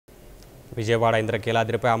విజయవాడ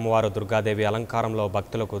ఇంద్రకీలాద్రిపై అమ్మవారు దుర్గాదేవి అలంకారంలో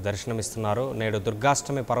భక్తులకు దర్శనమిస్తున్నారు. నేడు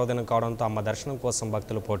దుర్గాష్టమి పర్వదినం కావడంతో అమ్మ దర్శనం కోసం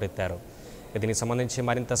భక్తులు పోటెత్తారు. దీనికి సంబంధించి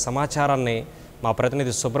మరింత సమాచారాన్ని మా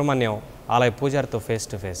ప్రతినిధి సుబ్రహ్మణ్యం ఆలయ పూజారితో ఫేస్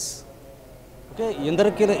టు ఫేస్. ఓకే,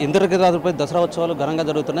 ఇంద్రకీలాద్రిపై దసరా ఉత్సవాలు ఘనంగా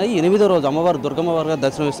జరుగుతున్నాయి. 8వ రోజు అమ్మవారు దుర్గమ్మవారిగా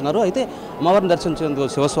దర్శనమిస్తున్నారు. అయితే అమ్మవారిని దర్శించేందుకు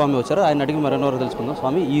శివస్వామి వచ్చారు. ఆయన అడిగి మరెన్నో తెలుసుకుందాం.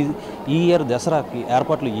 స్వామి, ఈ ఇయర్ దసరాకి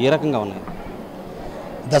ఏర్పాట్లు ఏ రకంగా ఉన్నాయి?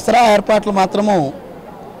 దసరా ఏర్పాట్లు మాత్రము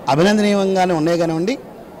అభినందనీయంగానే ఉన్నాయి కానివ్వండి.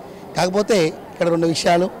 కాకపోతే ఇక్కడ రెండు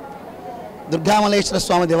విషయాలు. దుర్గామల్లేశ్వర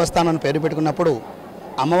స్వామి దేవస్థానాన్ని పేరు పెట్టుకున్నప్పుడు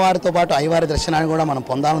అమ్మవారితో పాటు అయ్యవారి దర్శనాన్ని కూడా మనం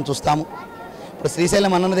పొందాలని చూస్తాము. ఇప్పుడు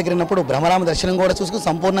శ్రీశైలం అన్న దగ్గర ఉన్నప్పుడు బ్రహ్మరామ దర్శనం కూడా చూసుకుని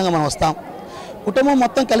సంపూర్ణంగా మనం వస్తాం. కుటుంబం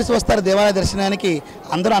మొత్తం కలిసి వస్తారు దేవాలయ దర్శనానికి,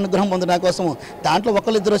 అందరూ అనుగ్రహం పొందడం కోసం. దాంట్లో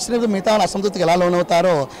ఒకళ్ళిద్దరు వచ్చినప్పుడు మిగతా వాళ్ళు అసంతృప్తికి ఎలా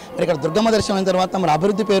లోనవుతారో మరి ఇక్కడ దుర్గమ్మ దర్శనం అయిన తర్వాత మరి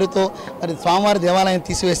అభివృద్ధి పేరుతో మరి స్వామివారి దేవాలయం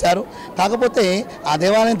తీసివేశారు. కాకపోతే ఆ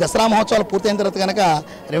దేవాలయం దసరా మహోత్సవాలు పూర్తయిన తర్వాత కనుక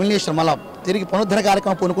రెవల్యూషన్ మళ్ళీ తిరిగి పునరుద్ధరణ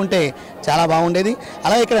కార్యక్రమం పూనుకుంటే చాలా బాగుండేది.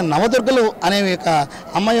 అలాగే ఇక్కడ నవదుర్గలు అనే యొక్క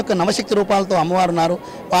అమ్మ యొక్క నవశక్తి రూపాలతో అమ్మవారు ఉన్నారు.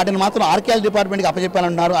 వాటిని మాత్రం ఆర్కియాలజీ డిపార్ట్మెంట్కి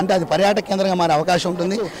అప్పచెప్పాలంటున్నారు. అంటే అది పర్యాటక కేంద్రంగా మారే అవకాశం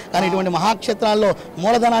ఉంటుంది. కానీ ఇటువంటి మహాక్షేత్రాల్లో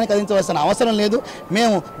మూలధనానికి అందించవలసిన అవసరం లేదు.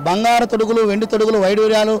 మేము బంగారు తొడుగులు, వెండి తొడుగులు,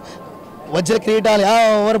 వైడూర్యాలు, వజ్ర కిరీటాలు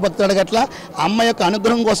ఎవరు భక్తులు అడగట్లా అమ్మ యొక్క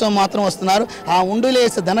అనుగ్రహం కోసం మాత్రం వస్తున్నారు. ఆ ఉండిలో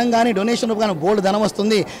వేసే ధనం కానీ డొనేషన్ రూపం కానీ బోల్డ్ ధనం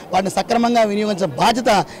వస్తుంది. వాటిని సక్రమంగా వినియోగించే బాధ్యత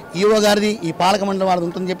ఈవో గారిది, ఈ పాలక మండలి వారిది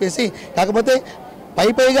ఉంటుందని చెప్పేసి. కాకపోతే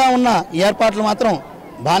పైగా ఉన్న ఏర్పాట్లు మాత్రం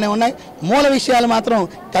బాగానే ఉన్నాయి. మూల విషయాలు మాత్రం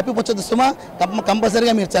కప్పిపుచ్చదు సుమా.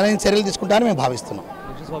 కంపల్సరీగా మీరు చర్యలు తీసుకుంటారని మేము భావిస్తున్నాం.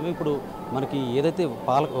 స్వామి, ఇప్పుడు మనకి ఏదైతే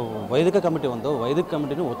వైదిక కమిటీ ఉందో వైదిక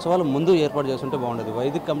కమిటీని ఉత్సవాలు ముందు ఏర్పాటు చేస్తుంటే బాగుండేది.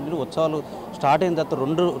 వైదిక కమిటీని ఉత్సవాలు స్టార్ట్ అయిన తర్వాత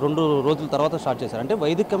రెండు రోజుల తర్వాత స్టార్ట్ చేశారు. అంటే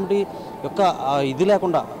వైదిక కమిటీ యొక్క ఇది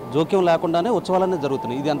లేకుండా, జోక్యం లేకుండానే ఉత్సవాలన్నీ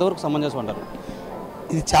జరుగుతున్నాయి. ఇది ఎంతవరకు సమంజసం అంటారు?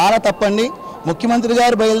 ఇది చాలా తప్పండి. ముఖ్యమంత్రి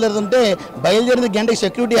గారు బయలుదేరుతుంటే బయలుదేరిన గంటకి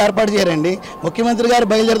సెక్యూరిటీ ఏర్పాటు చేయరండి. ముఖ్యమంత్రి గారు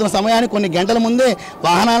బయలుదేరుతున్న సమయానికి కొన్ని గంటల ముందే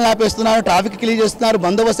వాహనాలను ఆపేస్తున్నారు, ట్రాఫిక్ క్లియర్ చేస్తున్నారు,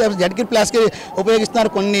 బందోబస్తు జడ్కి ప్లాస్కి ఉపయోగిస్తున్నారు.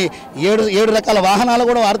 కొన్ని ఏడు రకాల వాహనాలు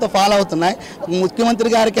కూడా వారితో ఫాలో అవుతున్నాయి.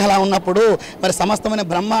 ముఖ్యమంత్రి గారికి అలా ఉన్నప్పుడు మరి సమస్తమైన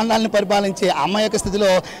బ్రహ్మాండాలను పరిపాలించే అమ్మ యొక్క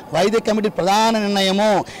స్థితిలో వైదిక కమిటీ ప్రధాన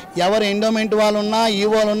నిర్ణయము ఎవరు ఎండోమెంట్ వాళ్ళు ఉన్నా,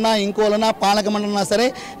 ఈవోలు ఉన్నా, ఇంకోలున్నా, పాలక మండలి ఉన్నా సరే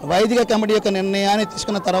వైదిక కమిటీ యొక్క నిర్ణయాన్ని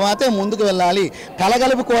తీసుకున్న తర్వాతే ముందుకు వెళ్ళాలి.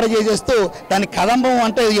 కలగలుపు కూర చేసేస్తూ దాన్ని కదంబం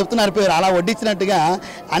అంటే చెప్తున్నారు పేరు, అలా వడ్డించినట్టుగా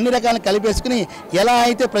అన్ని రకాలను కలిపేసుకుని ఎలా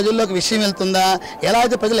అయితే ప్రజల్లోకి విషయం వెళ్తుందా, ఎలా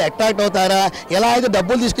అయితే ప్రజలు అట్రాక్ట్ అవుతారా, ఎలా అయితే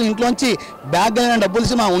డబ్బులు తీసుకుని ఇంట్లోంచి బ్యాగ్ అయిన డబ్బులు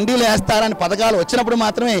తీసుకుని మా ఉండిలో వేస్తారా అని పథకాలు వచ్చినప్పుడు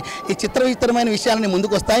మాత్రమే ఈ విచిత్రమైన విషయాలని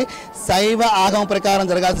ముందుకు వస్తాయి. శైవ ఆగమ ప్రకారం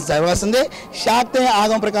జరగాల్సిందే, శాక్తేయ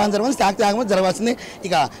ఆగమ ప్రకారం జరగాల్సింది, శాక్తేయ ఆగమం జరగాల్సింది.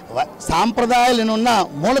 ఇక సాంప్రదాయాలు ఉన్న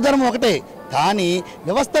మూలధర్మం ఒకటే, కానీ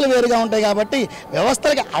వ్యవస్థలు వేరుగా ఉంటాయి. కాబట్టి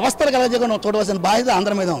వ్యవస్థలకి అవస్థలు కలగజేయకుండా చూడవలసిన బాధ్యత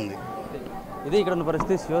అందరి మీద ఉంది. ఇది ఇక్కడ ఉన్న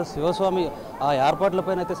పరిస్థితి. శివస్వామి ఆ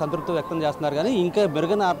ఏర్పాట్లపైన అయితే సంతృప్తి వ్యక్తం చేస్తున్నారు, కానీ ఇంకా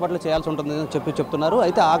మెరుగైన ఏర్పాట్లు చేయాల్సి ఉంటుందని చెప్తున్నారు.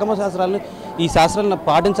 అయితే ఆగమ శాస్త్రాలను, ఈ శాస్త్రాలను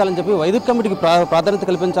పాటించాలని చెప్పి వైదిక కమిటీకి ప్రాధాన్యత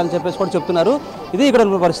కల్పించాలని చెప్పేసి కూడా చెప్తున్నారు. ఇది ఇక్కడ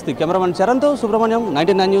ఉన్న పరిస్థితి. Cameraman చరణ్తో Subrahmanyam,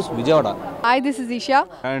 99 news, Vijayawada. Hi, this is Isha.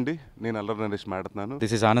 Hi అండి, నేను అల్లరి నరేష్ మాట్లాడుతున్నాను.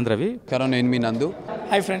 This is Anand Ravi. నేను మీ నందు.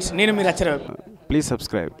 హాయ్ ఫ్రెండ్స్, నేను మీ రచరవి. Please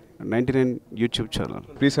subscribe 99 YouTube channel.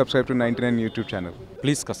 Please subscribe to 99 YouTube channel.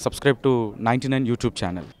 Please subscribe to 99 YouTube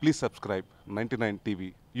channel. Please subscribe 99 TV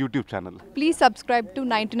YouTube channel. Please subscribe to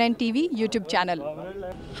 99 TV YouTube channel.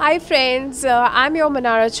 Hi friends, I'm your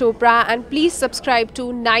Manara Chopra and please subscribe to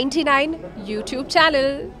 99 YouTube channel.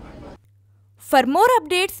 For more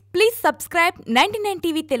updates, please subscribe 99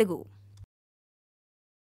 TV Telugu.